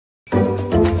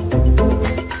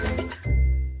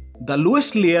The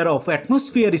lowest layer of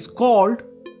atmosphere is called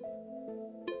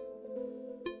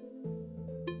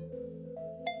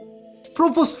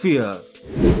troposphere.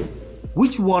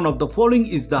 Which one of the following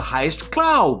is the highest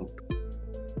cloud?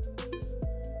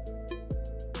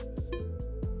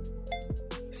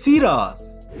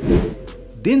 Cirrus.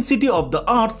 Density of the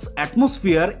Earth's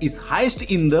atmosphere is highest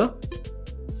in the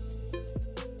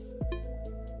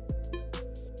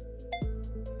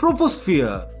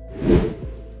troposphere.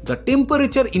 The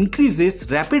temperature increases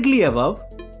rapidly above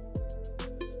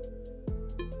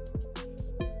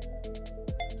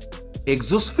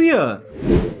exosphere.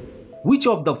 Which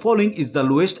of the following is the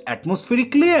lowest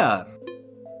atmospheric layer?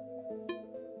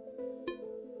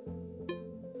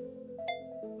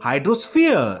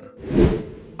 Hydrosphere.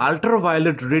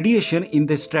 Ultraviolet radiation in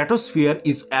the stratosphere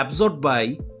is absorbed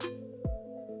by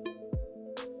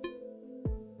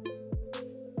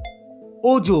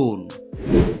ozone.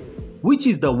 Which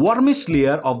is the warmest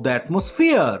layer of the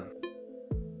atmosphere?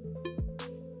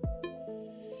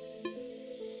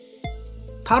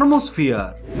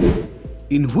 Thermosphere.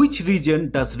 In which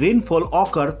region does rainfall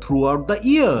occur throughout the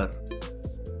year?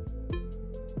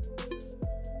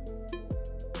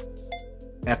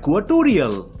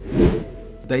 Equatorial.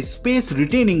 The space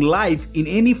retaining life in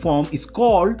any form is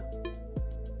called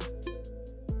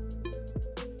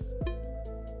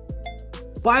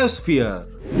biosphere.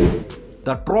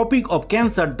 The Tropic of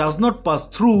Cancer does not pass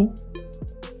through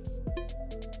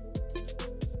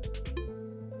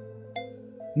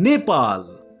Nepal.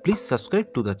 Please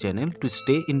subscribe to the channel to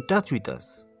stay in touch with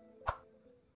us.